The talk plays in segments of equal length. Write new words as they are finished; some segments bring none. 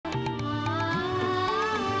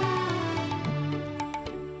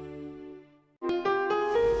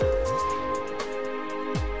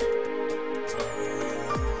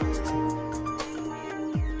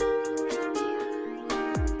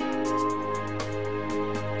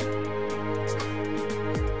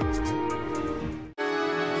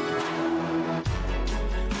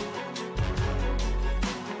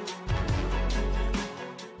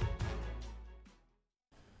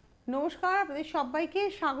তোমাদের সবাইকে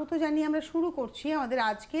স্বাগত জানিয়ে আমরা শুরু করছি আমাদের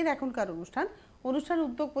আজকের এখনকার অনুষ্ঠান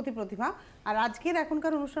উদ্যোগ প্রতি প্রতিভা। আর আজকের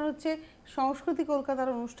এখনকার অনুষ্ঠান হচ্ছে সংস্কৃতি কলকাতার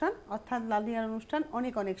অনুষ্ঠান, অর্থাৎ লালিয়ার অনুষ্ঠান।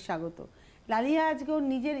 অনেক অনেক স্বাগত। লালিয়া আজকে ওর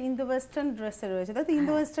নিজের ইন্দো ওয়েস্টার্ন ড্রেসে রয়েছে, তাই তো?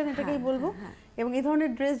 ইন্দো ওয়েস্টার্ন এটাকেই বলবো। এবং এই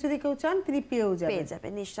ধরনের ড্রেস যদি কেউ চান তিনি পেয়ে যাবে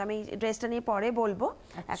নিশ্চয়ই। আমি ড্রেসটা নিয়ে পরে বলবো,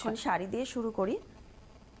 এখন শাড়ি দিয়ে শুরু করি।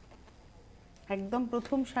 একদম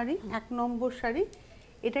প্রথম শাড়ি, 1 নম্বর শাড়ি।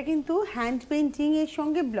 এটা কিন্তু হ্যান্ড পেইন্টিং এর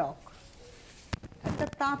সঙ্গে ব্লক, একটা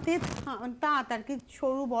তাঁত আর কি,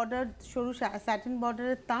 সরু বর্ডার, সরু স্যাটিন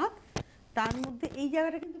বর্ডারের তাঁত, তার মধ্যে এই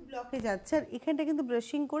জায়গাটা কিন্তু ব্লকে যাচ্ছে, আর এখানটা কিন্তু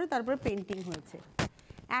ব্রাশিং করে তারপরে পেন্টিং হয়েছে।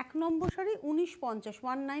 1 নম্বর শাড়ি 1950,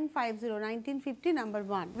 1950, 1950, নাম্বার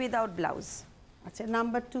 1 উইদাউট ব্লাউজ। আচ্ছা,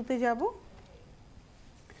 নাম্বার 2তে যাব।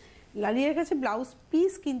 লালিয়ার কাছে ব্লাউজ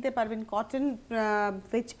পিস কিনতে পারবেন, কটন,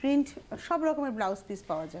 ভেজ প্রিন্ট, সব রকমের ব্লাউজ পিস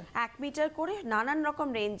পাওয়া যায় 1 মিটার করে নানান রকম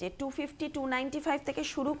রেঞ্জে, 250, 295 থেকে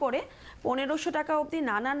শুরু করে 1500 টাকা অবধি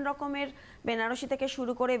নানান রকমের বেনারসি থেকে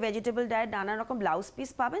শুরু করে ভেজিটেবল ডায়েট নানান রকম ব্লাউজ পিস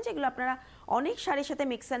পাবেন, যেগুলো আপনারা অনেক শাড়ির সাথে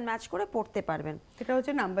মিক্স অ্যান্ড ম্যাচ করে পরতে পারবেন। এটা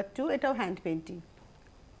হচ্ছে নাম্বার 2, এটাও হ্যান্ড পেন্টিং।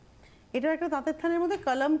 এটাও একটা তাঁতের থানের মধ্যে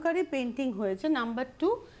কলমকারি পেন্টিং হয়েছে। নাম্বার 2,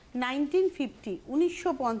 1950,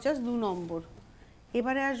 1950, 2 নম্বর।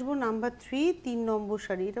 এবারে আসবো নাম্বার 3, 3 নম্বর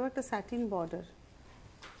শাড়ি। এটাও একটা স্যাটিন বর্ডার,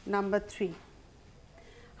 নাম্বার 3।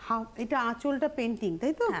 এটা আঁচলটা পেন্টিং,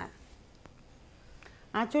 তাই তো? হ্যাঁ,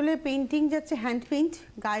 আঁচলে পেন্টিং যাচ্ছে, হ্যান্ড পেইন্ট,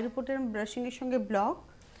 গায়ের উপর ব্রাশিং এর সঙ্গে ব্লক,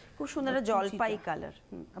 খুব সুন্দর জলপাই কালার।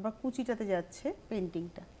 আবার কুচিটাতে যাচ্ছে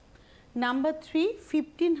পেন্টিংটা। নাম্বার 3,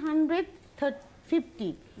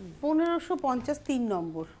 1550, 1550, 3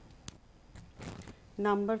 নম্বর।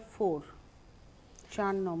 নাম্বার 4,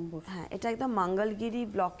 4 নম্বর। হ্যাঁ, এটা একদম মঙ্গলগিরি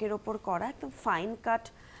ব্লকের ওপর করা, একদম ফাইন কাট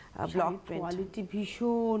ব্লক প্রিন্ট, কোয়ালিটি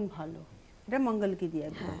ভীষণ ভালো। এটা মঙ্গলগিরি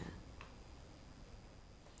একদম।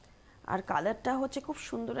 আর কালারটা হচ্ছে খুব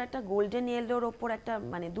সুন্দর একটা গোল্ডেন ইয়েলোর ওপর একটা,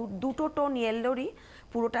 মানে দুটো টোন ইয়েলোরই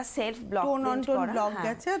পুরোটা সেলফ ব্লক প্রিন্ট করা, ব্লক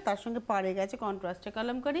গেছে, তার সঙ্গে পাড়ে গেছে কন্ট্রাস্টে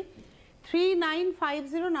kalamkari.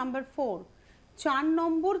 3950, number 4, 4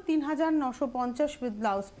 number, 3950 with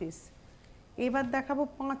blouse piece. এবার দেখাবো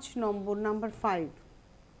 5 নম্বর, নাম্বার 5।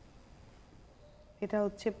 এটা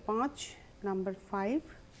হচ্ছে 5, নাম্বার 5।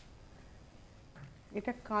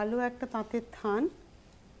 এটা কালো একটা তাঁতের থান,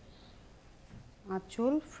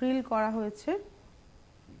 আঁচল ফ্রিল করা হয়েছে।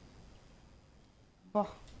 বাহ,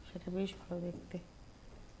 সেটা বেশ ভালো দেখতে।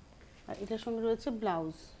 আর এটার সঙ্গে রয়েছে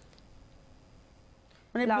ব্লাউজ,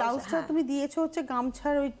 মানে ব্লাউজটা তুমি দিয়েছো হচ্ছে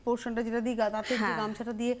গামছার ওই পোরশনটা, যেটা দিয়ে তাঁতের যে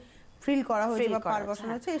গামছাটা দিয়ে ফ্রিল করা হয়েছে বা পার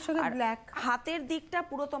বসানো হয়েছে, এর সঙ্গে ব্ল্যাক। হাতের দিকটা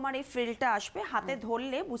পুরো তোমার এই ফ্রিলটা আসবে, হাতে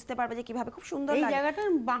ধরলে বুঝতে পারবে যে কিভাবে খুব সুন্দর লাগে। এই জায়গাটা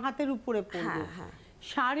বাঁ হাতের উপরে পড়বে।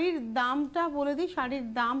 শাড়ির দামটা বলে দিই, শাড়ির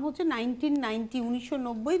দাম হচ্ছে 1990,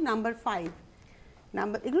 1990, নাম্বার 5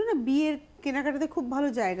 নাম্বার। এগুলো না বিয়ের কেনাকাটাতে খুব ভালো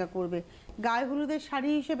জায়গা করবে, গায়ে হলুদের শাড়ি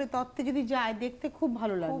হিসেবে তত্ত্বে যদি যায়, দেখতে খুব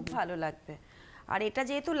ভালো লাগবে, খুব ভালো লাগবে। আর এটা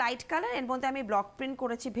যেহেতু লাইট কালার, এর মধ্যে আমি ব্লক প্রিন্ট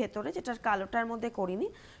করেছি ভেতরে, যেটার কালোটার মধ্যে করিনি।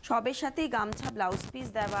 সবের সাথেই গামছা ব্লাউজ পিস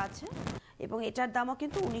দেওয়া আছে, এবং এটার দামও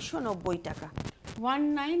কিন্তু 1990 টাকা,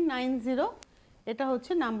 1990। এটা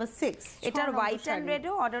হচ্ছে নাম্বার 6। এটার হোয়াইট অ্যান্ড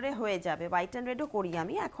রেডও অর্ডারে হয়ে যাবে, হোয়াইট অ্যান্ড রেডও করি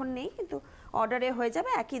আমি, এখন নেই কিন্তু অর্ডারে হয়ে যাবে,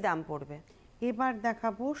 একই দাম পড়বে। এবার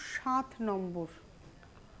দেখাবো 7 নম্বর,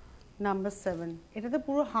 নাম্বার 7। এটাতে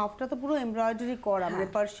পুরো হাফটা তো পুরো এমব্রয়ডারি করা, মানে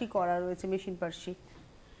পার্সি করা রয়েছে, মেশিন পার্সি।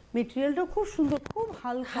 মেটেরিয়ালটা খুব সুন্দর, খুব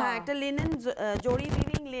হালকা। হ্যাঁ, একটা লিনেন, জরি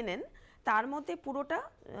উইভিং লিনেন, তার মধ্যে পুরোটা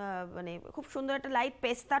মানে খুব সুন্দর একটা লাইট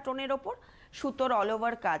পেস্তা টোনের ওপর সুতোর অল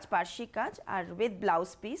ওভার কাজ, পার্সি কাজ, আর উইথ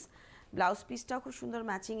ব্লাউজ পিস। ব্লাউজ পিসটাও খুব সুন্দর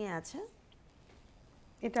ম্যাচিং এ আছে।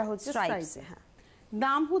 এটা হচ্ছে স্ট্রাইপস। হ্যাঁ,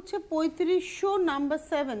 দাম হচ্ছে 3500, নাম্বার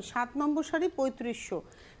 7। 7 নম্বর শাড়ি 3500,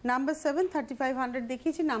 নাম্বার 7 3500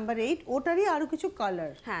 দেখিয়েছি। নাম্বার 8, ওটারই আরো কিছু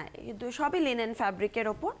কালার। হ্যাঁ, সবই লিনেন ফ্যাব্রিকের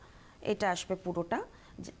ওপর এটা আসবে পুরোটা,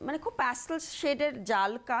 মানে খুব প্যাস্টেল শেডের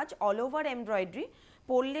জাল কাজ, অল ওভার এমব্রয়ডারি,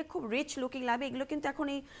 পরলে খুব রিচ লুকিং লাগবে। এগুলো কিন্তু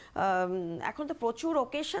এখন তো প্রচুর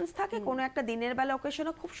ওকেশনস থাকে, কোনো একটা দিনের বেলা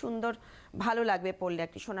ওকেশনও খুব সুন্দর ভালো লাগবে পরলে,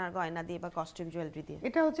 একটি সোনার গয়না দিয়ে বা কস্টিউম জুয়েলারি দিয়ে।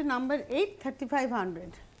 এটা হচ্ছে নাম্বার 8,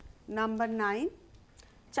 3500। নাম্বার 9,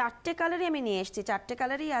 4টে কালারই আমি নিয়ে এসেছি, 4টে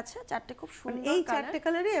কালারই আছে, 4টে খুব সুন্দর। এই 4টে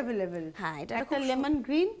কালারই अवेलेबल। হ্যাঁ, এটা একটা লেমন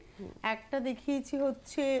গ্রিন, একটা দেখিয়েছি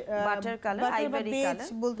হচ্ছে বাটার কালার, আইভরি কালার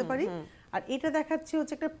বলতে পারি, আর এটা দেখাচ্ছি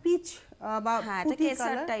হচ্ছে একটা পিচ বা ফুটি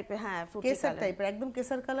কালার টাইপের। হ্যাঁ, ফুটি কেসার টাইপের, একদম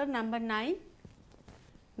কেসার কালার। নাম্বার 9,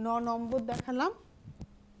 9 নম্বর দেখালাম।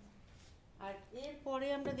 আর এরপরে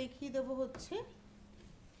আমরা দেখিয়ে দেব হচ্ছে,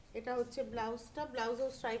 এটা হচ্ছে ব্লাউজটা,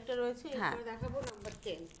 ব্লাউজের স্ট্রাইপটা রয়েছে। এরপরে দেখাবো নাম্বার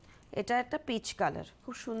 10। এটা একটা পিচ কালার,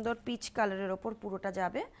 খুব সুন্দর পিচ কালারের ওপর পুরোটা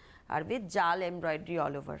যাবে, আর উইথ জাল এমব্রয়ডারি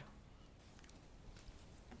অল ওভার।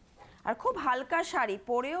 আর খুব হালকা শাড়ি,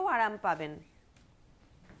 পরেও আরাম পাবেন।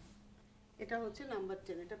 এটা হচ্ছে নাম্বার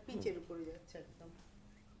 10, এটা পিচের উপরে যাচ্ছে একদম।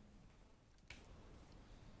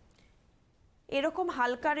 এরকম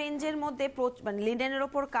হালকা রেঞ্জের মধ্যে মানে লিনেনের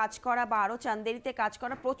ওপর কাজ করা বা আরও চান্দেরিতে কাজ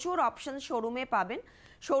করা প্রচুর অপশন শোরুমে পাবেন।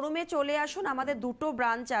 শোরুমে চলে আসুন, আমাদের দুটো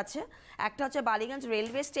ব্রাঞ্চ আছে, একটা হচ্ছে বালিগঞ্জ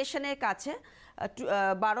রেলওয়ে স্টেশনের কাছে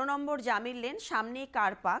 12 নম্বর জামিল লেন, সামনেই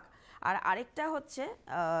কার পার্ক, আর আরেকটা হচ্ছে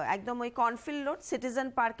একদম ওই কর্নফিল্ড রোড সিটিজেন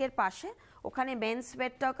পার্কের পাশে, ওখানে মেন্স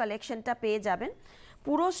ওয়্যারটাও কালেকশনটা পেয়ে যাবেন।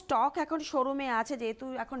 পুরো স্টক এখন শোরুমে আছে, যেহেতু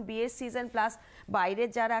এখন বিয়ের সিজন, প্লাস বাইরের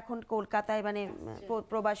যারা এখন কলকাতায় মানে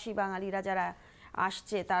প্রবাসী বাঙালিরা যারা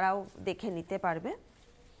আসছে তারাও দেখে নিতে পারবে।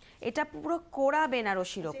 এটা পুরো কোরা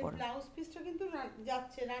বেনারসির ওপর। ব্লাউজ পিসটা কিন্তু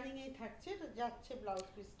যাচ্ছে, রানিং এই থাকছে, এটা যাচ্ছে ব্লাউজ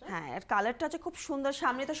পিসটা। হ্যাঁ, এর কালারটা হচ্ছে খুব সুন্দর,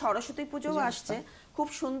 সামনে তো সরস্বতী পুজোও আসছে, খুব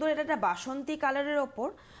সুন্দর। এটা একটা বাসন্তী কালারের ওপর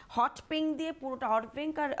হট পিঙ্ক দিয়ে পুরোটা,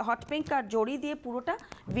 হট পিঙ্ক আর জড়ি দিয়ে পুরোটা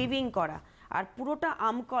উইভিং করা, আর পুরোটা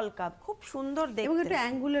আমকলকা, খুব সুন্দর দেখতে, এবং এটা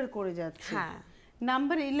অ্যাঙ্গুলার করে যাচ্ছে। হ্যাঁ।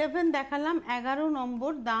 নাম্বার 11 দেখালাম, 11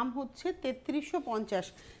 নম্বর, দাম হচ্ছে 3350,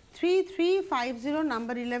 3350,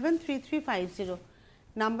 নাম্বার 11 3350।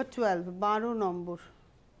 নাম্বার 12 12 নম্বর,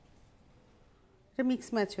 এটা মিক্স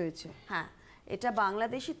ম্যাচ হয়েছে। হ্যাঁ, এটা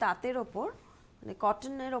বাংলাদেশি তাঁতের ওপর, মানে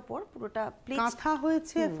কটনের ওপর পুরোটা কাঁথা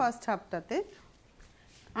হয়েছে ফার্স্ট হাফটাতে,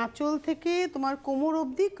 আঁচল থেকে তোমার কোমর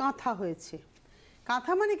অবধি কাঁথা হয়েছে।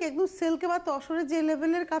 কাঁথা মানে কি একদম সিল্কে বা তসরে যে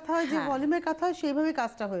লেভেলের কাঁথা হয়, যে ভলিউমের কাঁথা হয়, সেইভাবে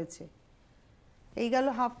কাজটা হয়েছে। এই গেল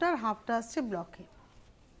হাফটা, আর হাফটা আসছে ব্লকে।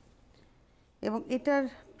 এবং এটার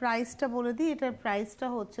প্রাইসটা বলে দিই, এটার প্রাইসটা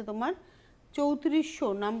হচ্ছে তোমার 3400,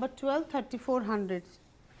 নাম্বার 12 3400,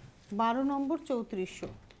 12 নম্বর 3400।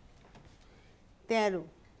 13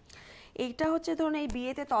 এইটা হচ্ছে ধরুন এই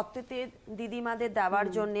বিয়েতে তত্ত্বেতে দিদিমাদের দেওয়ার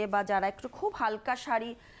জন্য, বা যারা একটু খুব হালকা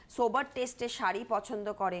শাড়ি, সোবার টেস্টের শাড়ি পছন্দ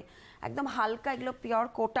করে, একদম হালকা, এগুলো পিওর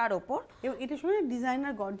কোটার ওপর। এবং এটা শুনে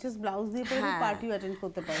ডিজাইনার গর্জিয়াস ব্লাউজ দিয়ে পরে পার্টি অ্যাটেন্ড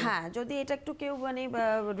করতে পারে। হ্যাঁ, যদি এটা একটু কেউ মানে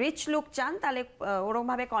রিচ লুক চান, তাহলে ওরকম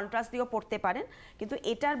ভাবে কন্ট্রাস্ট দিয়েও পরতে পারেন। কিন্তু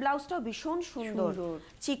এটার ব্লাউজটাও ভীষণ সুন্দর,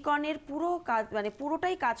 চিকনের পুরো কাজ, মানে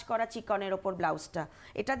পুরোটাই কাজ করা চিকনের ওপর ব্লাউজটা।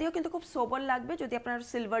 এটা দিয়েও কিন্তু খুব সোবার লাগবে যদি আপনার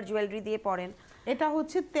সিলভার জুয়েলারি দিয়ে পরেন। এটা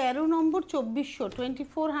হচ্ছে 13 নম্বর 2400,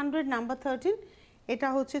 2400, নাম্বার 13। এটা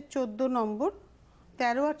হচ্ছে 14 নম্বর,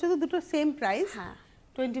 13 আর 14 দুটো সেম প্রাইস,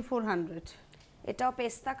 2400। এটাও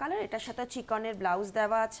পেস্তা কালার, এটার সাথে চিকনের ব্লাউজ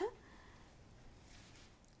দেওয়া আছে।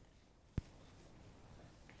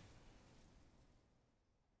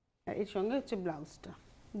 এর সঙ্গে হচ্ছে ব্লাউজটা,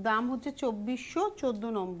 দাম হচ্ছে 2400, 14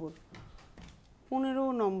 নম্বর, 15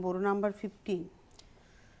 নম্বর, নাম্বার 15।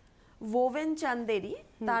 ওভেন চান্দেরি,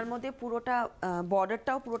 তার মধ্যে পুরোটা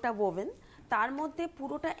বর্ডারটাও পুরোটা ওভেন, তার মধ্যে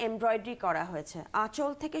পুরোটা এমব্রয়ডারি করা হয়েছে,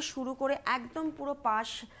 আঁচল থেকে শুরু করে একদম পুরো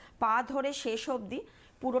পা ধরে শেষ অবধি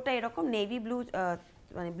পুরোটা এরকম নেভি ব্লু,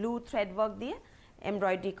 মানে ব্লু থ্রেড ওয়ার্ক দিয়ে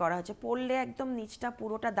এমব্রয়ডারি করা হয়েছে। পরলে একদম নিচটা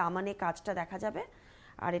পুরোটা দামানে কাজটা দেখা যাবে।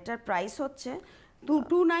 আর এটার প্রাইস হচ্ছে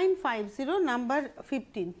 2950, নাম্বার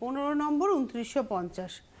 15, 15 নম্বর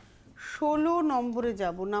 2950। 16 নম্বরে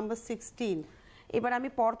যাব, নাম্বার 16। এবার আমি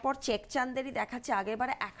পরপর চেক চান্দেরি দেখাচ্ছি,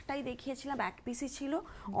 আগেরবারে একটাই দেখিয়েছিলাম, এক পিসই ছিল,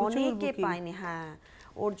 অনেকে পায়নি। হ্যাঁ,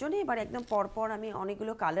 ওর জন্য এবার একদম পরপর আমি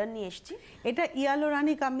অনেকগুলো কালার নিয়ে এসেছি। এটা ইয়ালো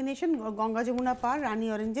রানী কম্বিনেশন, গঙ্গা যমুনা পাড়, রানী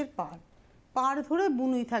অরেঞ্জের পাড় ধরে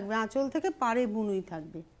বুনুই থাকবে, আঁচল থেকে পাড়ে বুনুই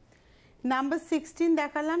থাকবে। নাম্বার 16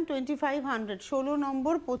 দেখালাম 2500, 16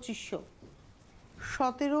 নম্বর 2500।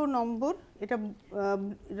 17 নম্বর, এটা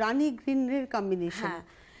রানী গ্রিনের কম্বিনেশন। হ্যাঁ,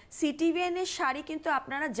 CTVN এর শাড়ি কিন্তু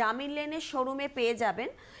আপনারা জামিল লেনের শোরুমে পেয়ে যাবেন।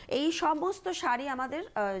 এই সমস্ত শাড়ি আমাদের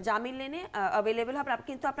জামিল লেনে অ্যাভেলেবেল হবে,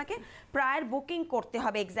 কিন্তু আপনাকে প্রায়র বুকিং করতে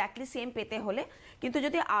হবে এক্স্যাক্টলি সেম পেতে হলে। কিন্তু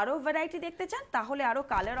যদি আরও ভ্যারাইটি দেখতে চান, তাহলে আরও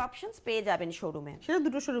কালার অপশনস পেয়ে যাবেন শোরুমে, সেটা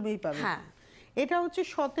দুটো শোরুমেই পাবেন। হ্যাঁ, এটা হচ্ছে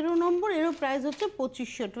 17 নম্বর, এরও প্রাইস হচ্ছে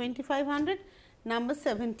 2500, 2500, নাম্বার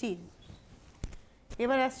 17।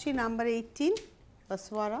 এবার আসছি নাম্বার 18,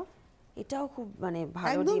 পাসওয়ারা। এটাও খুব মানে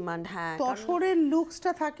ভালো ডিমান্ড। হ্যাঁ, তসরের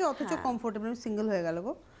লুকসটা থাকে, অথচ কমফোর্টেবল, সিঙ্গেল হয়ে গেল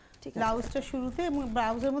গো। ব্লাউজটা শুরুতে, এবং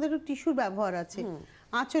ব্লাউজের মধ্যে একটু টিস্যুর ব্যবহার আছে,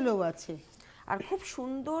 আঁচলেও আছে, আর খুব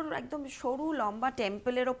সুন্দর একদম সরু লম্বা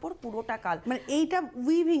টেম্পলের ওপর পুরোটা কাল, মানে এইটা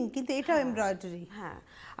উইভিং, কিন্তু এটাও এমব্রয়ডারি। হ্যাঁ,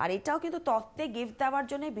 আর এটাও কিন্তু তত্ত্বে গিফট দেওয়ার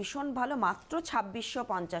জন্য ভীষণ ভালো, মাত্র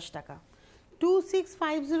 2650 টাকা।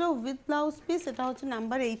 2650 উইথ ব্লাউজ পিস। এটা হচ্ছে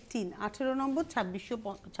নাম্বার 18, 18 নম্বর,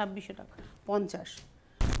 2600 টাকা 50।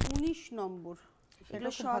 19 নম্বর,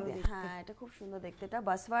 এগুলো সব, হ্যাঁ, এটা খুব সুন্দর দেখতে, এটা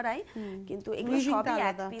বাসওয়ারাই, কিন্তু এগুলো সবই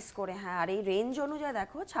এক পিস করে। হ্যাঁ, আর এই রেঞ্জ অনুযায়ী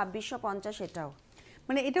দেখো 2650, এটাও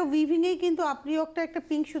মানে এটা উইভিং এই, কিন্তু আপনি একটা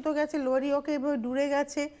পিঙ্ক সুতো গেছে, লোয়ারি ওকে এভাবে ডুরে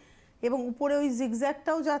গেছে, এবং উপরে ওই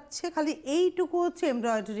জিগজ্যাগটাও যাচ্ছে, খালি এইটুকু হচ্ছে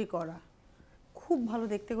এমব্রয়ডারি করা। খুব ভালো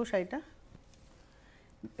দেখতে গো শাড়িটা।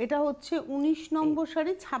 এটা হচ্ছে 19 নম্বর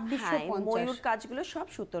শাড়ি, হ্যাঁ, এই 2650। ময়ূর কাজগুলো সব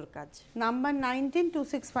সুতোর কাজ। নাম্বার 19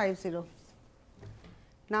 2650।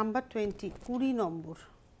 নাম্বার 20 20 নম্বর।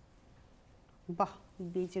 বাহ,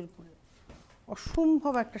 বেজের উপরে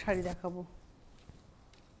অসম্ভব একটা শাড়ি দেখাবো।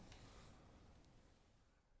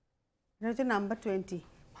 এটা হচ্ছে নাম্বার 20।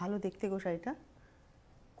 ভালো দেখতে গো শাড়িটা।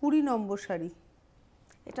 20 নম্বর শাড়ি।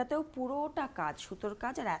 এটাতেও পুরোটা কাজ, সুতোর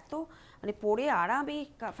কাজ, আর এত মানে পরে আরাম, এই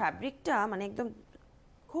ফ্যাব্রিকটা মানে একদম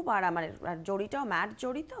খুব আরাম, আর জড়িটাও ম্যাট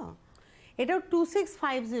জড়ি তো। এটাও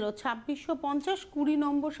 2650, 2650, 20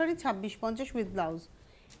 নম্বর শাড়ি, 2650 উইথ ব্লাউজ।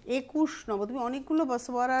 21 নম্বর। তুমি অনেকগুলো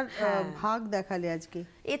বসওয়ারার ভাগ দেখালে আজকে।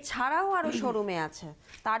 এছাড়াও আরো শোরুমে আছে,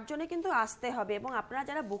 তার জন্য কিন্তু আসতে হবে। এবং আপনারা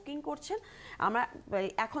যারা বুকিং করছেন, আমরা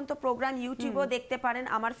এখন তো প্রোগ্রাম ইউটিউবেও দেখতে পারেন,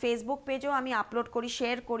 আমার ফেসবুক পেজেও আমি আপলোড করি,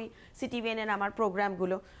 শেয়ার করি CTVN এর আমার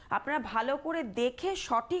প্রোগ্রামগুলো। আপনারা ভালো করে দেখে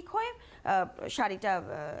সঠিক হয়ে শাড়িটা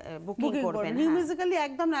বুকিং করবেন। মিউজিক্যালি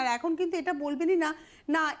একদম না। আর এখন কিন্তু এটা বলবেনই না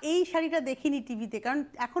না এই শাড়িটা দেখিনি টিভিতে, কারণ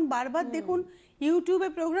এখন বারবার দেখুন ইউটিউবে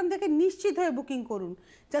প্রোগ্রাম দেখে নিশ্চিত হয়ে বুকিং করুন,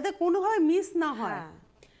 যাতে কোনোভাবে মিস না হয়।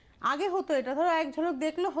 আগে হতো এটা, ধরো এক ঝলক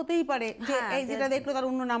দেখলো, হতেই পারে যে এই যেটা দেখলো তার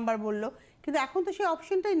অন্য নাম্বার বললো, কিন্তু এখন তো সেই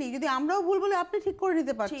অপশনটাই নেই। যদি আমরাও ভুল বলে আপনি ঠিক করে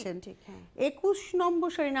নিতে পারছেন। 21 নম্বর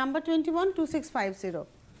শাড়ি, নাম্বার 21 2650।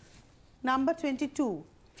 নাম্বার 22।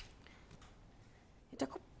 এটা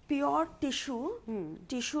খুব পিওর টিস্যু,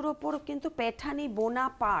 টিস্যুর ওপর কিন্তু পেঠানি বোনা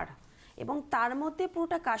পাড়, এবং তার মধ্যে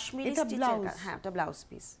পুরোটা কাশ্মীরি স্টিচের কাজ। হ্যাঁ, এটা ব্লাউজ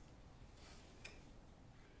পিস।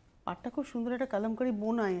 পাটটা খুব সুন্দর একটা কালামকারী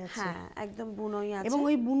বোনাই আছে। হ্যাঁ, একদম বুনই আছে, এবং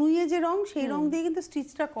ওই বুনুইয়ে যে রং, সেই রং দিয়ে কিন্তু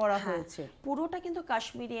স্টিচটা করা হয়েছে। পুরোটা কিন্তু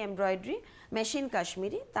কাশ্মীরি এমব্রয়ডারি, মেশিন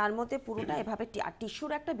কাশ্মীরি, তার মধ্যে পুরোটা এভাবে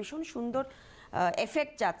টিস্যুর একটা ভীষণ সুন্দর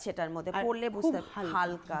এফেক্ট যাচ্ছে এটার মধ্যে, পরলে বুঝতে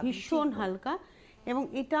হালকা, ভীষণ হালকা। এবং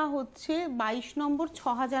এটা হচ্ছে 22 নম্বর,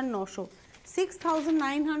 6900,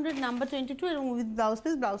 6900, নাম্বার 22, এবং উইথ ব্লাউজ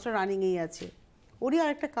পিস। ব্লাউজটা রানিং এই আছে। ওরই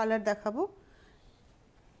আরেকটা কালার দেখাবো।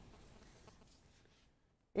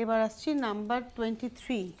 এবার আসছি নাম্বার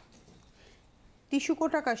 23, টিস্যু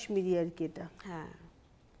কোটা কাশ্মীরি আর কি এটা। হ্যাঁ,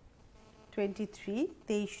 23,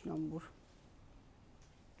 23 নম্বর,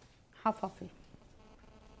 হাফ হাফে।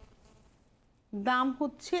 দাম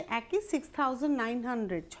হচ্ছে একই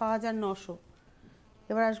 6900, 6900।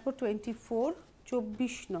 এবার আসবো 24,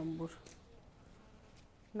 24 নম্বর,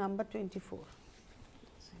 নাম্বার 24।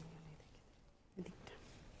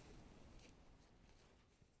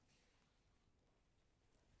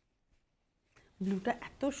 ব্লুটা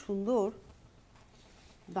এত সুন্দর,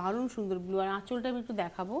 দারুণ সুন্দর ব্লু। আর আঁচলটা আমি একটু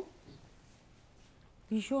দেখাবো,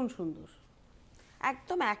 ভীষণ সুন্দর।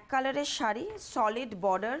 একদম এক কালারের sari, solid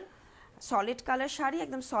border, solid colour sari,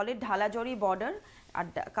 একদম সলিড ঢালা জরি বর্ডার, আর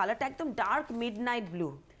কালারটা একদম ডার্ক মিডনাইট ব্লু।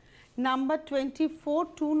 নাম্বার 24,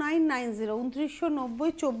 2990, 2990,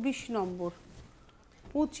 24 নম্বর,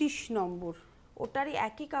 25 নম্বর। ওটারই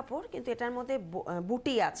একই কাপড়, কিন্তু এটার মধ্যে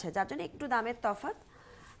বুটি আছে, যার জন্য একটু দামের তফাৎ।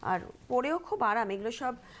 আর পরেও খুব আরাম। এগুলো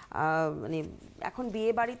সব মানে এখন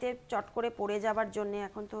বিয়ে বাড়িতে চট করে পরে যাবার জন্য।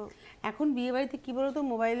 এখন বিয়ে বাড়িতে কি বলতো,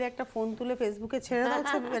 মোবাইলে একটা ফোন তুলে ফেসবুকে ছেড়ে দাও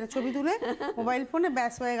ছবি তুলে, মোবাইল ফোনে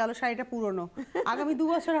ব্যাস হয়ে গেল, শাড়িটা পুরনো, আগামী 2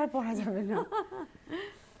 বছর আর পরা যাবে না।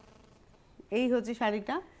 এই হচ্ছে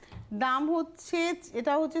শাড়িটা। দাম হচ্ছে,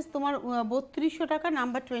 এটা হচ্ছে তোমার 3200 টাকা,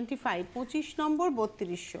 নাম্বার 25, 25 নম্বর,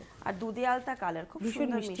 3200। আর দুধে আলতা কালার, খুব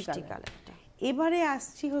সুন্দর মিষ্টি কালারটা। এবারে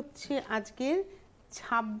আসছি হচ্ছে আজকের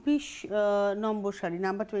 26 নম্বর শাড়ি,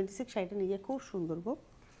 নাম্বার 26। শাড়িটা নিজে খুব সুন্দর গো,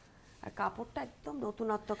 আর কাপড়টা একদম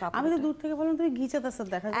নতুনত্ব কাপড়। আমি তো দূর থেকে বললাম তুমি ঘিচা তাসার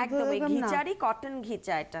দেখা, একদম ঘিচারি, কটন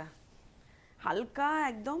ঘিচা, এটা হালকা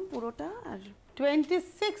একদম পুরোটা। আর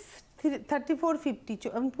 26, 3450,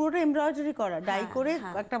 পুরোটা এমব্রয়ডারি করা, ডাই করে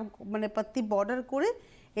একটা মানে পাত্তি বর্ডার করে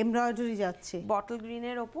এমব্রয়ডারি যাচ্ছে বটল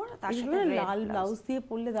গ্রিনের ওপর, তার সাথে লাল ব্লাউজ দিয়ে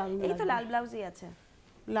পরলে দারুণ লাগবে। এই তো লাল ব্লাউজই আছে,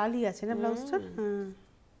 লালই আছে না ব্লাউজটা। হ্যাঁ,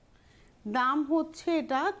 দাম হচ্ছে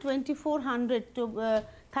এটা 2400,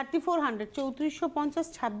 3400, 3450,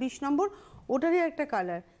 26 নম্বর। ওটারই একটা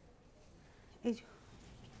কালার, এই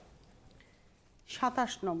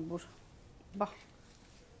 27 নম্বর। বাহ,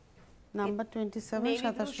 নাম্বার 27,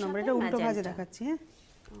 27 নম্বর। এটা উল্টো ভাজে দেখাচ্ছি। হ্যাঁ,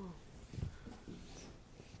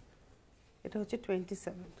 এটা হচ্ছে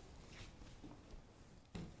 27।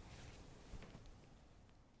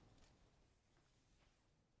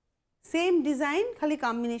 সেম ডিজাইন, খালি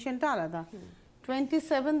কম্বিনেশনটা আলাদা।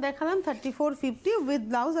 27 দেখালাম, 3450 উইথ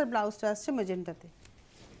ব্লাউজ, আর ব্লাউজটা আসছে মেজেন্টাতে।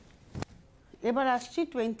 এবার আসছি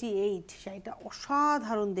 28। শাড়িটা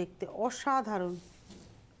অসাধারণ দেখতে, অসাধারণ।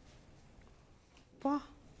 বাহ,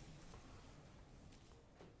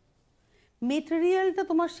 মেটেরিয়ালটা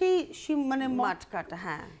তোমার সেই মানে মাট কাটা।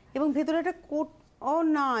 হ্যাঁ, এবং ভেতরে একটা কোট, ও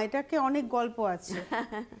না, এটাকে অনেক গল্প আছে।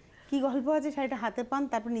 কি গল্প আছে শাড়িটা হাতে পান,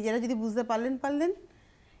 তারপর নিজেরা যদি বুঝতে পারলেন।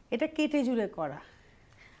 এটা কেটে জুড়ে করা।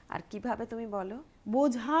 আর কিভাবে তুমি বলো?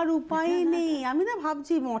 বোঝার উপায় নেই। আমি না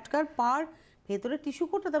ভাবছি মটকার পার ভেতরে টিস্যু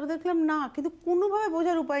কোটটা, তারপর দেখলাম না, কিন্তু কোনোভাবে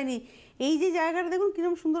বোঝার উপায় নেই। এই যে জায়গাটা দেখুন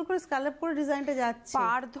কিরকম সুন্দর করে স্ক্যালপ করে ডিজাইনটা যাচ্ছে,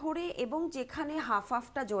 পার ধরে এবং যেখানে হাফ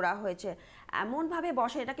হাফটা জোড়া হয়েছে এমন ভাবে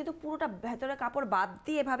বসে, এটা কিন্তু পুরোটা ভেতরে কাপড় বাদ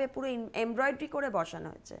দিয়ে এভাবে পুরো এমব্রয়ডারি করে বসানো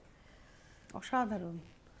হয়েছে। অসাধারণ।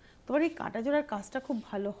 তোমার এই কাটা জোড়ার কাজটা খুব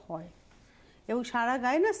ভালো হয়, এবং সারা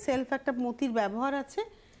গায়ে না সেলফ একটা মতির ব্যবহার আছে।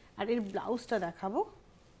 আর এর ব্লাউজটা দেখাবো।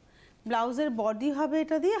 ব্লাউজের বডি হবে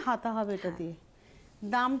এটা দিয়ে, হাতা হবে এটা দিয়ে।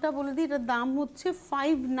 দামটা বলে দিই, এটার দাম হচ্ছে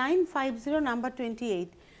 5950, নাম্বার 28,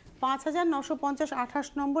 5950, 28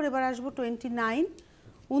 নম্বর। এবার আসবো 29,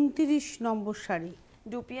 29 নম্বর শাড়ি,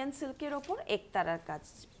 ডুপিয়ান সিল্কের ওপর একতারার কাজ,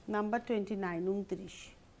 নাম্বার 29, 29।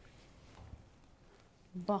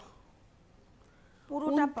 বাহ,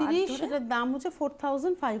 পুরোটা 29, এটার দাম হচ্ছে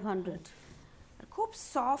 4500। খুব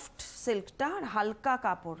সফট সিল্কটা আর হালকা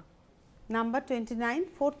কাপড়, নাম্বার 29,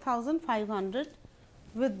 4500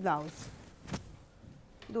 উইথ ব্লাউজ।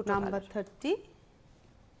 নাম্বার 30,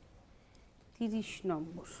 30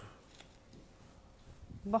 নম্বর।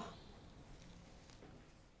 বাহ,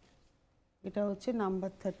 এটা হচ্ছে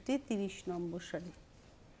নাম্বার 30, 30 নম্বর শাড়ি।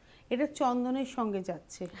 এটা চন্দনের সঙ্গে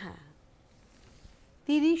যাচ্ছে। হ্যাঁ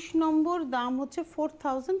 30 নম্বর, দাম হচ্ছে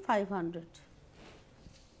 4500।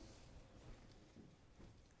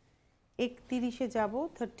 31-এ যাব,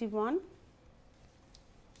 31।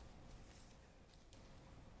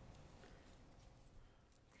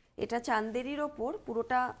 এটা চান্দেরির ওপর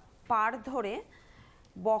পুরোটা পাড় ধরে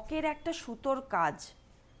বকের একটা সুতোর কাজ,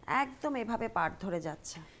 একদম এভাবে পাড় ধরে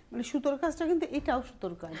যাচ্ছে। মানে সুতোর কাজটা কিন্তু এটাও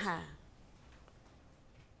সুতোর কাজ। হ্যাঁ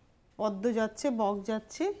পদ্ম যাচ্ছে, বক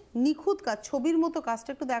যাচ্ছে, নিখুঁত কাজ, ছবির মতো কাজটা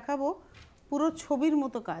একটু দেখাবো, পুরো ছবির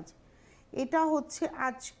মতো কাজ। এটা হচ্ছে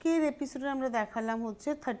আজকের এপিসোডে আমরা দেখালাম হচ্ছে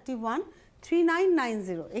 31,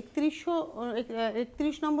 3990,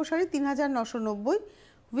 31 নম্বর শাড়ি, 3990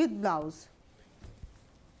 উইথ ব্লাউজ।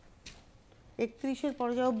 31-এর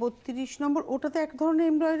পরে যাবো 32 নম্বর। ওটাতে এক ধরনের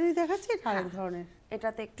এমব্রয়ডারি দেখাচ্ছে, এটা আরেক ধরনের।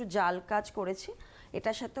 এটাতে একটু জাল কাজ করেছি,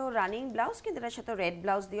 এটার সাথেও রানিং ব্লাউজ, কিন্তু এটার সাথে রেড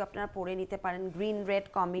ব্লাউজ দিয়ে আপনারা পরে নিতে পারেন, গ্রিন রেড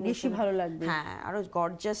কম্বিনেশন, বেশি ভালো লাগবে। হ্যাঁ আরো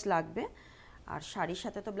গর্জাস লাগবে। আর শাড়ির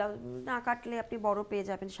সাথে তো ব্লাউজ না কাটলে আপনি বড় পেয়ে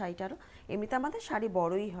যাবেন শাড়িটারও, এমনিতে আমাদের শাড়ি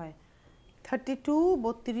বড়ই হয়। 32,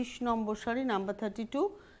 32 নম্বর শাড়ি, নাম্বার 32,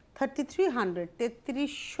 3300,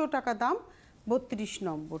 3300 টাকা দাম, 32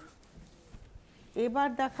 নম্বর। এবার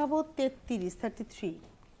দেখাবো 33,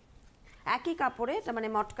 একই কাপড়ে, তার মানে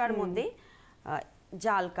মটকার মধ্যে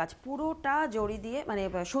জাল কাজ, পুরোটা জড়ি দিয়ে, মানে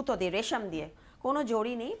সুতো দিয়ে, রেশম দিয়ে, কোনো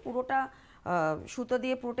জড়ি নেই, পুরোটা সুতো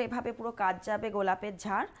দিয়ে, পুরোটা এভাবে পুরো কাজ যাবে, গোলাপের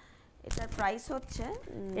ঝাড়। এটার প্রাইস হচ্ছে,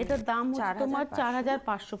 এটার দাম হচ্ছে তোমার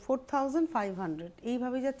 4500, 4500।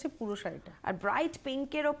 এইভাবে যাচ্ছে পুরো শাড়িটা। আর ব্রাইট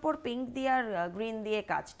পিঙ্কের ওপর পিঙ্ক দিয়ে আর গ্রিন দিয়ে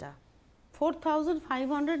কাজটা,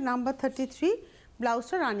 4500, নাম্বার 33,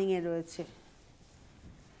 ব্লাউজটা রানিংয়ে রয়েছে।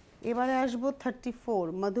 এবারে আসবো 34,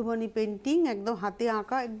 মধুবনী পেন্টিং, একদম হাতে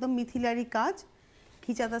আঁকা, একদম মিথিলারি কাজ,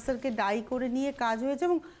 খিচা তাসারকে ডাই করে নিয়ে কাজ হয়েছে,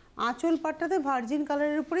 এবং আঁচল পাটটাতে ভার্জিন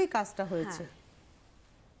কালারের উপরেই কাজটা হয়েছে।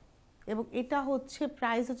 এবং এটা হচ্ছে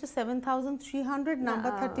প্রাইস হচ্ছে 7300,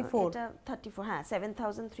 নাম্বার 34। এটা 34, হ্যাঁ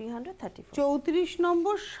 7334। 34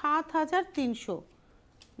 নম্বর, 7300,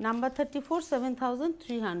 নাম্বার 34,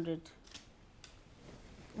 7300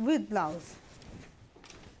 উইথ ব্লাউজ।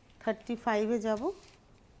 35-এ যাব।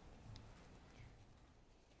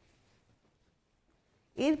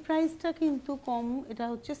 এর প্রাইসটা কিন্তু কম, এটা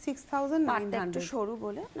হচ্ছে 6900। একটু সরু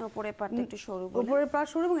বলে, উপরের পাটটা একটু সরু বলে, উপরের পাশ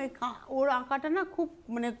সরু, এবং ওর আঁকাটা না খুব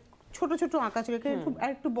মানে ছোট ছোট আঁকা ছিল, এখানে খুব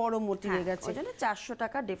একটু বড় মোটি হয়ে গেছে। ওই জন্য 400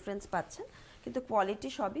 টাকা ডিফারেন্স পাচ্ছেন, কিন্তু কোয়ালিটি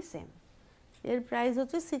সবই সেম। এর প্রাইস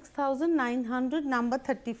হচ্ছে 6900, নাম্বার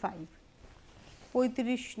 35,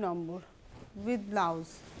 35 নম্বর উইথ ব্লাউজ।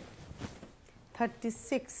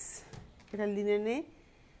 36, এটা লিনেনে।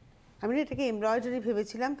 আমি না এটাকে এমব্রয়ডারি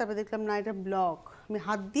ভেবেছিলাম, তারপরে দেখলাম না এটা ব্লক। আমি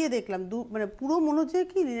হাত দিয়ে দেখলাম, মানে পুরো মনে হচ্ছে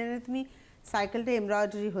কি লিনেনে তুমি সাইকেলটা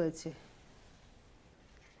এমব্রয়ডারি হয়েছে।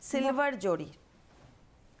 সিলভার জড়ি,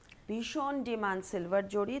 ভীষণ ডিমান্ড সিলভার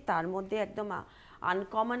জড়ি, তার মধ্যে একদম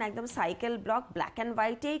আনকমন, একদম সাইকেল ব্লক, ব্ল্যাক অ্যান্ড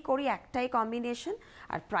হোয়াইটেই করি, একটাই কম্বিনেশন,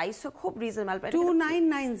 আর প্রাইসও খুব রিজনেবল,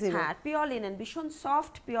 2990। হ্যাঁ পিওর লিনেন, ভীষণ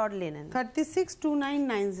সফট পিওর লিনেন। 36,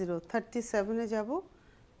 2990। 37-এ যাব,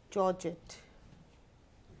 জর্জেট।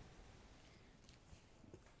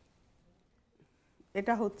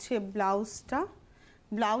 এটা হচ্ছে ব্লাউজটা,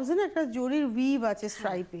 ব্লাউজে না একটা জরির উইভ আছে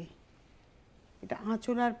স্ট্রাইপে। এটা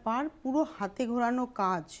আঁচল আর পাড়, পুরো হাতে ঘোরানো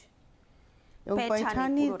কাজ, এবং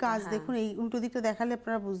পয়ঠানির কাজ। দেখুন এই উল্টো দিকটা দেখালে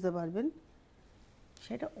আপনারা বুঝতে পারবেন।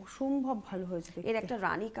 সেটা অসম্ভব ভালো হয়েছে এর দেখতে। একটা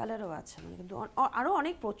রানী কালারও আছে, মানে কিন্তু আরো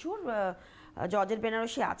অনেক প্রচুর জর্জেট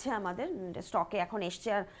বেনারসি আছে আমাদের স্টকে এখন এসছে।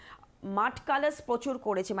 আর মাট কালার্স প্রচুর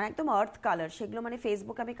করেছে, মানে একদম আর্থ কালার, সেগুলো মানে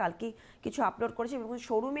ফেসবুকে আমি কালকেই কিছু আপলোড করেছি, এবং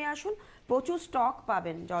শোরুমে আসুন প্রচুর স্টক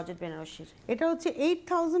পাবেন জর্জেট বেনারসির। এটা হচ্ছে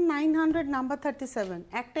 8900 নাম্বার 37,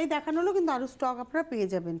 একটাই দেখানো হলো কিন্তু আরও স্টক আপনারা পেয়ে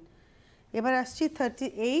যাবেন। এবার আসছি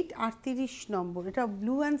 38 নম্বর, এটা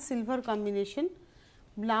ব্লু অ্যান্ড সিলভার কম্বিনেশন।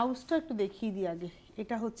 ব্লাউজটা একটু দেখিয়ে দিই আগে,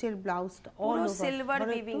 এটা হচ্ছে এর ব্লাউজটা অল পুরো ওভার সিলভার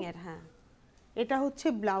উইভিং এর। হ্যাঁ, এটা হচ্ছে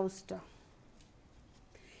ব্লাউজটা।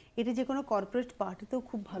 এটা যে কোনো কর্পোরেট পার্টিতেও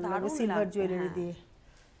খুব ভালো লাগবে দারুণ সিলভার লাগবে, জুয়েলারি হ্যাঁ। দিয়ে।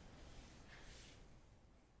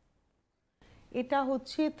 এটা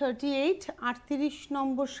হচ্ছে 38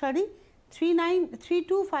 নম্বর শাড়ি,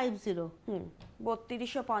 3250।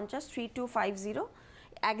 3250, 3250।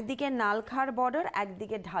 একদিকে নালখার বর্ডার,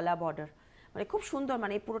 একদিকে ঢালা বর্ডার, মানে খুব সুন্দর,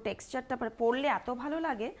 মানে এই পুরো টেক্সচারটা মানে পরলে এত ভালো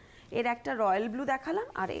লাগে। এর একটা রয়্যাল ব্লু দেখালাম,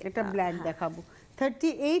 আর এটা ব্ল্যাক দেখাবো।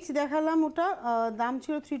 38 দেখালাম, ওটা দাম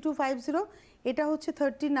ছিল 3250। এটা হচ্ছে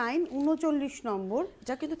 39 নম্বর,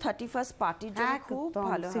 এটা কিন্তু 31st পার্টির জন্য খুব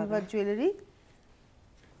ভালো হবে। সিলভার জুয়েলারি,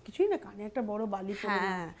 কিছুই না, কানে একটা বড় বালি পরে।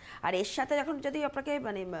 হ্যাঁ, আর এর সাথে যখন যদি আপনাকে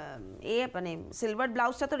মানে মানে সিলভার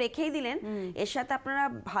ব্লাউজটা তো রেখেই দিলেন, এর সাথে আপনারা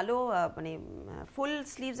ভালো মানে ফুল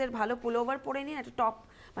স্লিভস এর ভালো পুলোভার পরে নিন, একটা টপ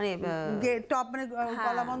মানে টপ মানে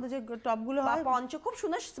গলা বন্ধ যে টপগুলো হয়, পঞ্চ, খুব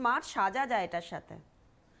সুন্দর স্মার্ট সাজা যায় এটার সাথে।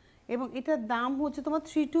 এবং এটার দাম হচ্ছে তোমার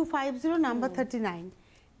 3250, নাম্বার 39।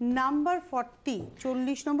 নাম্বার 40,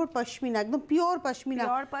 40 নম্বর পশমিনা, একদম পিওর পশমিনা।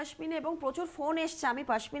 পিওর পশমিনা, এবং প্রচুর ফোন এসছে, আমি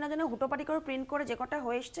পশমিনা জন্য হুটোপাটি করে প্রিন্ট করে যে কটা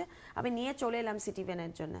হয়ে এসছে আমি নিয়ে চলে এলাম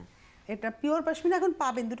সিটিভেনের জন্য। এটা পিওর পশমিনা এখন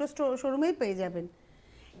পাবেন, দুটো শোরুমেই পেয়ে যাবেন।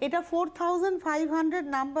 এটা 4500,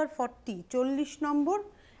 নাম্বার 40, 40 নম্বর।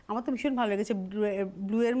 আমার তো ভীষণ ভালো লেগেছে,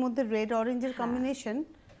 ব্লু এর মধ্যে রেড অরেঞ্জের কম্বিনেশন।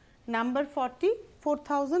 নাম্বার 40,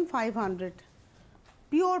 4500,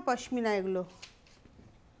 পিওর পশমিনা এগুলো।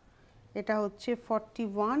 এটা হচ্ছে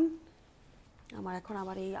 41। আমার এখন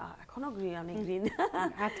আবার এই এখনো গ্রিন, অনেক গ্রিন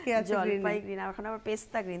আজকে আছে জলপাই গ্রিন, এখন আবার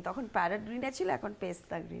পেস্তা গ্রিন, তখন প্যারেট গ্রিন ছিল, এখন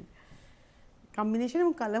পেস্তা গ্রিন। কম্বিনেশন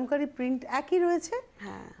এবং কালামকারি প্রিন্ট একই রয়েছে।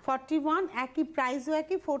 হ্যাঁ, 41, একই প্রাইসও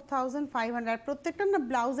একই, 4500। আর প্রত্যেকটা না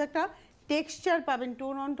ব্লাউজ একটা টেক্সচার পাবেন,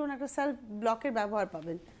 টোন অন টোন একটা সেলফ ব্লকের ব্যবহার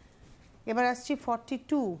পাবেন। এবার আসছি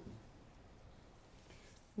 42,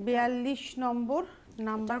 42 নম্বর,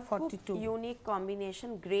 নাম্বার 42, ইউনিক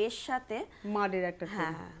কম্বিনেশন গ্রের সাথে মাডের একটা টোন।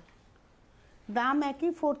 হ্যাঁ, দাম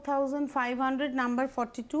একই 4500, number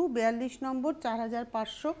 42, 42 number,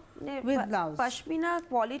 4500 with blouse. Pashmina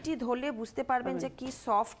quality ধরলে বুঝতে পারবেন যে কি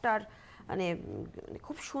সফট, আর মানে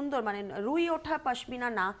খুব সুন্দর, মানে রুই ওঠা পশমিনা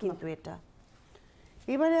না কিন্তু এটা।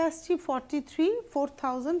 এবারে আসছি 43,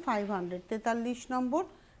 4500, 43 নম্বর,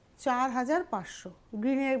 4500।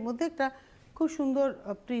 গ্রিনের মধ্যে একটা খুব সুন্দর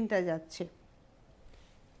প্রিন্টটা যাচ্ছে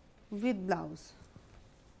উইথ ব্লাউজ।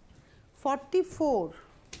 44,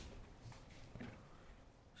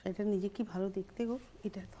 সেটা নিজে কি ভালো দেখতে গো,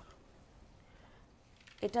 এটা ধরো।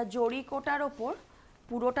 এটা জরি কোটার ওপর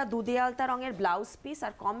পুরোটা দুধে আলতা রঙের ব্লাউজ পিস,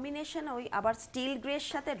 আর কম্বিনেশন ওই আবার স্টিল গ্রের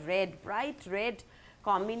সাথে রেড, ব্রাইট রেড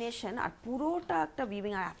কম্বিনেশন, আর পুরোটা একটা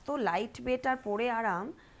উইভিং, আর এত লাইট ওয়েট, আর পরে আরাম,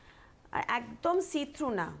 আর একদম সিথ্রু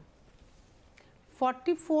না।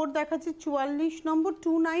 44 দেখাচ্ছে 44 নম্বর,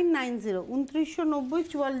 2990, 2990,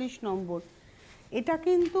 44 নম্বর। এটা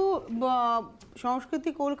কিন্তু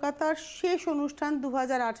সংস্কৃতি কলকাতার শেষ অনুষ্ঠান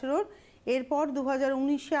 2018-র, এরপর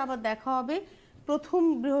 2019-এ আবার দেখা হবে প্রথম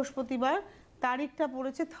বৃহস্পতিবার, তারিখটা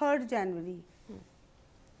পড়েছে 3rd জানুয়ারি।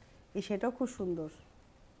 সেটাও খুব সুন্দর,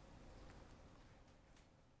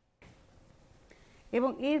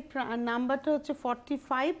 এবং এর নাম্বারটা হচ্ছে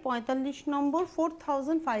 45, 45 নম্বর,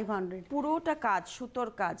 4500। পুরোটা কাজ, সুতোর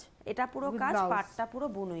কাজ, এটা পুরো With কাজ, blouse। পাটটা পুরো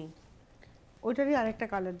বুনুই। ওইটারই আরেকটা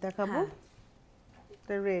কালার দেখাবো,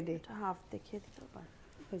 রেডে হাফ দেখিয়ে দিতে পার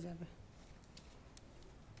হয়ে যাবে।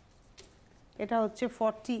 এটা হচ্ছে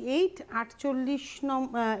 48, 48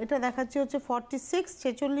 নম্বর, এটা দেখাচ্ছে হচ্ছে 46,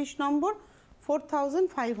 46 নম্বর,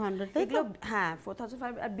 4500। এগুলো হ্যাঁ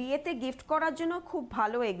 4500, আর বিয়েতে গিফট করার জন্য খুব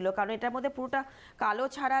ভালো এগুলো, কারণ এটার মধ্যে পুরোটা কালো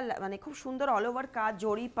ছাড়া মানে খুব সুন্দর অল ওভার কাজ,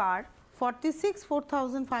 জরি পার। 46,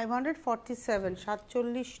 4500, 47,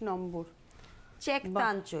 47 নম্বর, চেক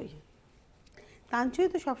তাঞ্চই। তাঞ্চই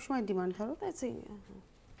তো সবসময় ডিমান্ড ধরো।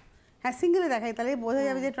 হ্যাঁ, সিঙ্গেলে দেখাই, তাহলে বোঝা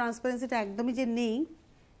যাবে যে ট্রান্সপারেন্সিটা একদমই যে নেই।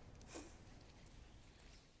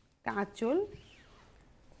 আঁচল,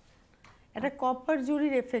 একটা কপার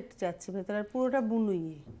জুরির এফেক্ট যাচ্ছে ভেতরে, পুরোটা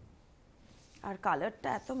বুনুইয়ে, আর কালারটা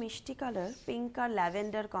এত মিষ্টি কালার, পিঙ্ক আর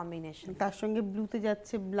ল্যাভেন্ডার কম্বিনেশন, তার সঙ্গে ব্লুতে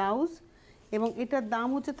যাচ্ছে ব্লাউজ। এবং এটার দাম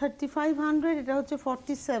হচ্ছে 3500, এটা হচ্ছে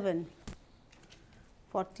 47,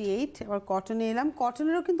 48। এবার কটনে এলাম,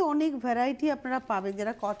 কটনেরও কিন্তু অনেক ভ্যারাইটি আপনারা পাবেন।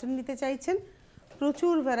 যারা কটন নিতে চাইছেন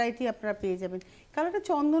প্রচুর ভ্যারাইটি আপনারা পেয়ে যাবেন। কালারটা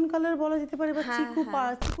চন্দন কালার বলা যেতে পারে বা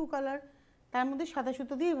চিকু কালার, তার মধ্যে সাদা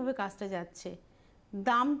সুতো দিয়ে এভাবে কাজটা যাচ্ছে।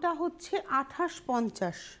 দামটা হচ্ছে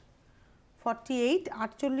 2850, 48,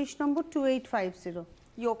 48 নম্বর 2850।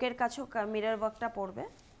 ইয়োকের কাছেও মিরর ওয়ার্কটা পড়বে,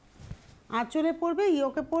 আঁচলে পড়বে,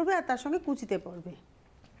 ইয়োকে পড়বে, আর তার সঙ্গে কুচিতে পড়বে।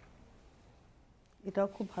 এটাও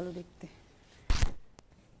খুব ভালো দেখতে।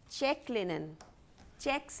 Check linen,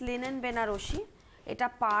 checks linen Banarasi, এটা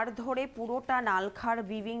পাড় ধরে পুরোটা নালখার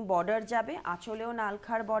উইভিং বর্ডার যাবে, আঁচলেও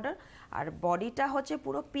নালখার বর্ডার, আর বডিটা হচ্ছে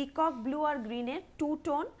পুরো পিকক ব্লু আর গ্রিনের 2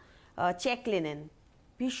 টোন চেক লিনেন।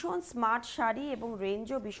 ভীষণ স্মার্ট শাড়ি এবং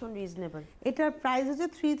রেঞ্জও ভীষণ রিজনেবল। এটার প্রাইস হচ্ছে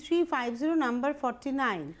 3350, নাম্বার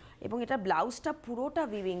 49, এবং এটা ব্লাউজটা পুরোটা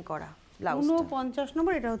উইভিং করা। 49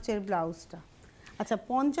 নম্বর, এটা হচ্ছে এর ব্লাউজটা। আচ্ছা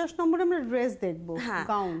 50 নম্বরে আমরা ড্রেস দেখবো,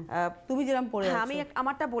 গাউন। তুমি যেরকম পরে আছো, আমি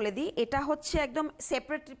আমারটা বলে দিই, এটা হচ্ছে একদম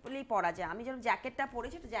সেপারেটলি পরা যায়। আমি যেরকম জ্যাকেটটা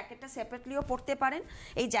পরেছি, তো জ্যাকেটটা সেপারেটলিও পরতে পারেন।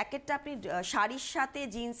 এই জ্যাকেটটা আপনি শাড়ির সাথে,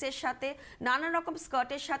 জিন্সের সাথে, নানা রকম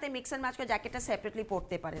স্কার্টের সাথে মিক্স অ্যান্ড ম্যাচ করে জ্যাকেটটা সেপারেটলি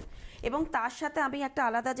পরতে পারেন। এবং তার সাথে আমি একটা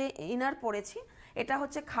আলাদা যে ইনার পরেছি, এটা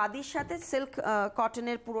হচ্ছে খাদির সাথে সিল্ক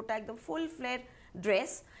কটনের পুরোটা একদম ফুল ফ্লের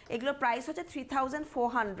ড্রেস। এগুলোর প্রাইস হচ্ছে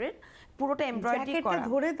 3400, পুরোটা এমব্রয়ডারি করা।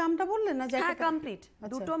 ধরে দামটা বললেন না? হ্যাঁ কমপ্লিট,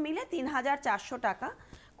 দুটো মিলে 3400 টাকা,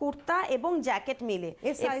 কুর্তা এবং জ্যাকেট মিলে।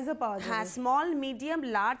 এর সাইজও পাওয়া যাবে। হ্যাঁ, small, medium,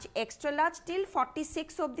 large, extra large till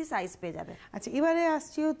 46 অবধি সাইজ পেয়ে যাবে। আচ্ছা এবারে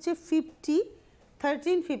আসছি হচ্ছে 1350,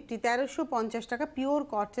 1350 টাকা, পিওর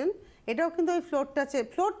কটন। এটাও কিন্তু ওই ফ্লোর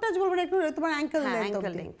টাচ বলবো না, একটু তোমার অ্যাঙ্কেল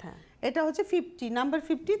লেন্থ। এটা হচ্ছে 50, নাম্বার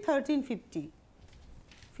 50, 1350,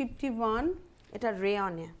 51। এটা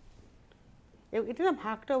রেয়নে, এটা না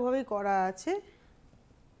ভাগটা ওভাবেই করা আছে।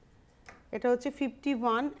 এটা হচ্ছে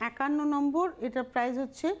 51, 51 নম্বর। এটার প্রাইস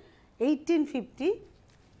হচ্ছে 1850,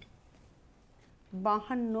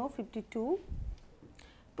 52, 52।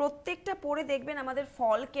 প্রত্যেকটা পরে দেখবেন আমাদের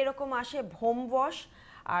ফল কিরকম আসে, ভোম ওয়াশ,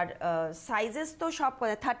 আর সাইজেস তো সব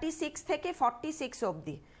 36 থেকে 46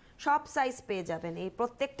 অবধি সব সাইজ পেয়ে যাবেন এই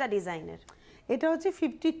প্রত্যেকটা ডিজাইনের। এটা হচ্ছে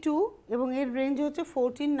 52 এবং এর রেঞ্জ হচ্ছে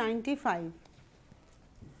 1495।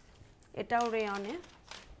 এটাও রেয়নে।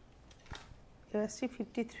 এটা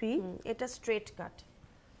 53, এটা স্ট্রেট কাট,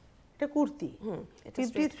 এটা কুর্তি।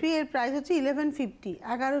 53 এর প্রাইস হচ্ছে 1150,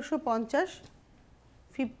 1150,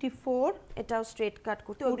 54। এটাও স্ট্রেট কাট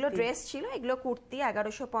কুর্তি, ওগুলো ড্রেস ছিল, এগুলো কুর্তি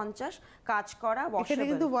 1150, কাজ করা, ওয়াশেবল। এটা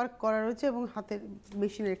কিন্তু ওয়ার্ক করা রয়েছে এবং হাতের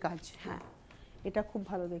মেশিনের কাজ। হ্যাঁ, এটা খুব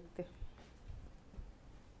ভালো দেখতে।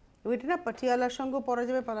 ওইটা না পাটিয়ালার সঙ্গে পরা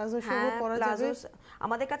যাবে, প্লাজোর সঙ্গে পরা যাবে।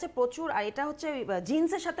 আমাদের কাছে প্রচুর। আর এটা হচ্ছে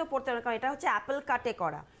জিন্সের সাথেও পরতে পারবেন, কারণ এটা হচ্ছে অ্যাপল কাটে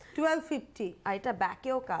করা। 1250, আর এটা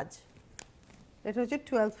ব্যাকেও কাজ। এটা হচ্ছে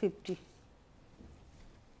 1250।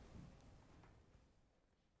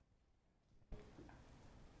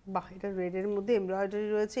 বাহ, এটা রেডের মধ্যে এমব্রয়ডারি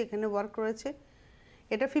রয়েছে, এখানে ওয়ার্ক রয়েছে।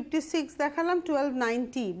 এটা 56 দেখালাম,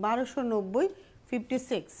 1290, 1290,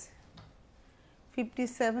 56,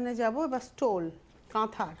 57-এ যাবো। এবার স্টোল,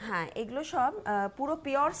 কাঁথা। হ্যাঁ, এগুলো সব পুরো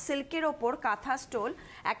পিওর সিল্কের ওপর কাঁথা স্টোল,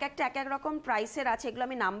 এক এক রকম প্রাইসের আছে। এগুলো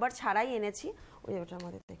আমি নাম্বার ছাড়াই এনেছি। ওই ওটা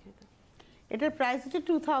আমাদের দেখে, এটার প্রাইস হচ্ছে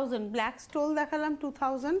 2000। ব্ল্যাক স্টোল দেখালাম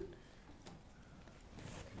 2000।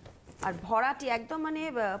 আর ভরাটি একদম মানে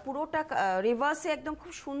পুরোটা রিভার্সে একদম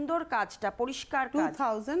খুব সুন্দর কাজটা, পরিষ্কার কাজ।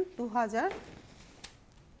 2000।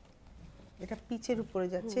 এটা পিচের উপরে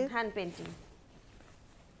যাচ্ছে, হ্যান্ড পেইন্টিং।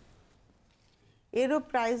 এরও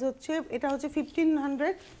প্রাইস হচ্ছে, এটা হচ্ছে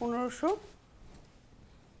 1500, 1500।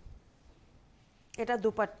 এটা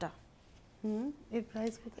দুপাট্টা। এর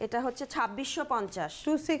প্রাইস এটা হচ্ছে 2650,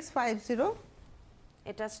 2650।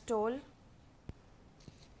 এটা স্টোল।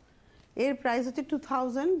 এর প্রাইস হচ্ছে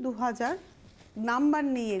 2000, 2000। নাম্বার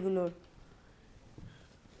নেই এগুলোর।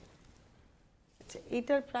 আচ্ছা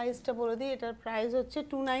এটার প্রাইসটা বলে দিই। এটার প্রাইস হচ্ছে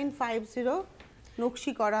 2950,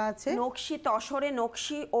 নকশি করা আছে, নকশি তসরে,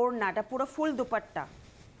 নকশি ওড়নাটা পুরো ফুল দুপাট্টা।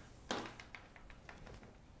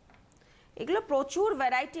 এগুলো প্রচুর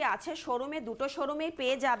ভ্যারাইটি আছে, শোরুমে, দুটো শোরুমেই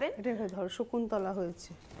পেয়ে যাবেন। এটা ধরো শকুন্তলা হয়েছে,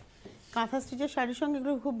 কাঁথা স্টিচের শাড়ির সঙ্গে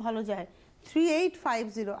এগুলো খুব ভালো যায়।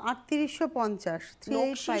 3850, 3850,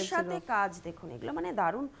 নকশির সাথে কাজ দেখুন, এগুলো মানে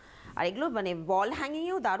দারুণ। আর এগুলো মানে ওয়াল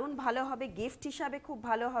হ্যাঙ্গিংয়েও দারুণ ভালো হবে, গিফট হিসাবে খুব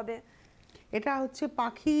ভালো হবে। এটা হচ্ছে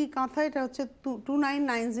পাখি কাঁথা, এটা হচ্ছে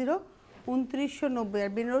 2990, 2990।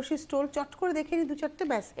 আর বেনারসি স্টোল চট করে দেখে নি 2-4টে,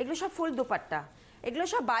 ব্যাস। এগুলো সব ফুল দুপাট্টা, এগুলো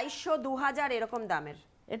সব 2200, 2000 এরকম দামের।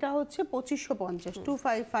 এটা হচ্ছে 2550,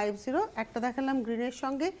 2550। একটা দেখালাম গ্রিনের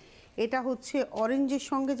সঙ্গে, এটা হচ্ছে অরেঞ্জের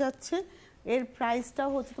সঙ্গে যাচ্ছে। এর প্রাইসটা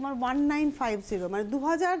হচ্ছে তোমার 1950, মানে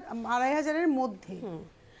 2000, 2500-এর মধ্যে।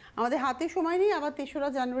 আমাদের হাতে সময় নেই, আবার 3রা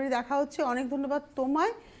জানুয়ারি দেখা হচ্ছে। অনেক ধন্যবাদ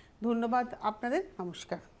তোমায়, ধন্যবাদ আপনাদের,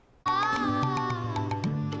 নমস্কার।